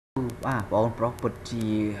បងប្រុសពិតជា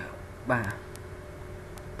បាទ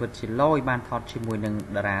ពិតជាលយបានថតជាមួយនឹង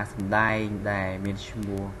តារាសម្ដែងដែលមានឈ្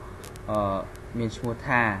មោះ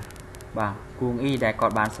ថាបាទគួងអ៊ីដែលគា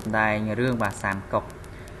ត់បានសម្ដែងរឿងបាទសាមកុក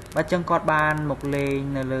បាទចឹងគាត់បានមកលេង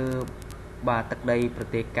នៅលើបាទទឹកដីប្រ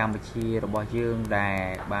ទេសកម្ពុជារបស់យើងដែល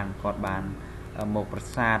បានគាត់បានមកប្រា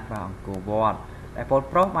សាទបាទអង្គរវត្តដែលពល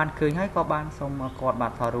ប្រុសបានឃើញហើយក៏បានសូមគាត់បា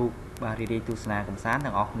ទថតរូបបាទរីករាយទស្សនាកម្សាន្ត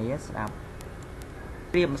ទាំងអស់គ្នាស្ដាប់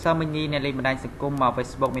ព្រៀបម្សិលមិញនេះអ្នកលេងបណ្ដាញសង្គមមក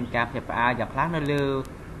Facebook មានការភ្ញាក់ផ្អើលយ៉ាងខ្លាំងនៅលើ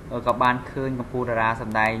ក៏បានឃើញកម្ពុជាតារាស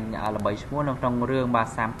ម្ដែងល្បីឈ្មោះនៅក្នុងរឿងបាទ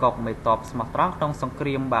សាមកុកមេតបស្មោះត្រង់ក្នុងសង្គ្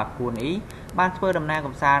រាមបាទគួនអ៊ីបានធ្វើដំណើរក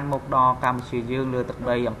ម្សាន្តមកដល់កម្ពុជាយើងលើទឹក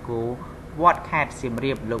ដីអង្គរវត្តខេត្តសៀម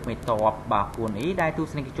រាបលោកមេតបបាទគួនអ៊ីដែលទស្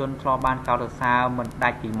សនិកជនធ្លាប់បានកោតសរសើរមិនដា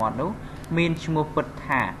ច់ពីមាត់នោះមានឈ្មោះពិត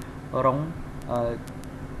ថារង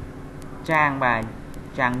ចាងបាទ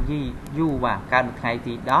ចាងយូបាទកើតនៅថ្ងៃ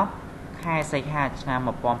ទី10ខែសីហាឆ្នាំ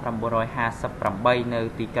1958នៅ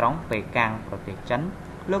ទីក្រុងប៉េកាំងប្រទេសចិន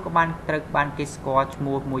លោកក៏បានត្រូវបានគេស្គាល់ឈ្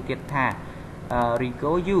មោះមួយទៀតថា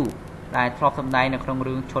Ringo Yu ដែលធ្លាប់សម្ដែងនៅក្នុង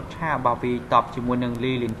រឿងឈុតឆារបស់ពីតបជាមួយនឹង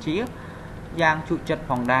លីលៀនជាយ៉ាងជក់ចិត្ត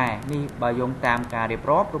ផងដែរនេះបើយោងតាមការរៀប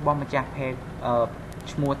រាប់របស់ម្ចាស់ផេក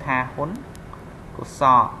ឈ្មោះថាហ៊ុនកុ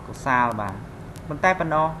សាលបាទប៉ុន្តែប៉ុ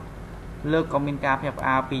ណ្ណោះលើកក៏មានការភ្ញាក់ផ្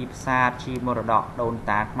អើលពីប្រាសាទជាមរតកដូន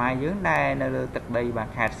តាខ្មែរយើងដែលនៅលើទឹកដីបាទ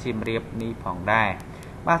ខេត្តសៀមរាបនេះផងដែរ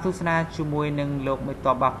បាទទស្សនាជាមួយនឹងលោកមេត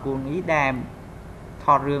បបាទគូននេះដែលថ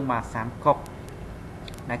តរឿងបាទសាមកុក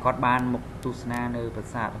ដែលគាត់បានមកទស្សនានៅប្រា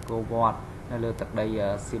សាទអង្គរវត្តនៅលើទឹកដី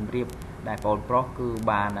សៀមរាបដែលបងប្រុសគឺ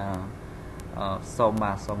បានសូម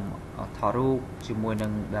ថតរូបជាមួយនឹ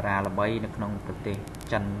ងតារាល្បីនៅក្នុងប្រទេស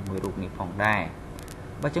ចិនមួយរូបនេះផងដែរ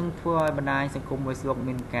បើចឹងធ្វើឲ្យបណ្ដាញសង្គមFacebook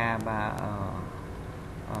មានការបាទ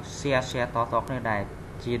share តគ្នាដែល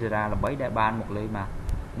ជាតារាល្បីដែលបានមកលេងបាទ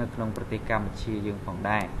នៅក្នុងប្រទេសកម្ពុជាយើងផង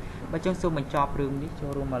ដែរបើចឹងសូមបញ្ចប់រឿងនេះចូ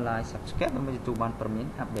លរួម like Subscribe ដើម្បីទទួលបានព័ត៌មាន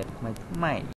អាប់ដេតថ្មី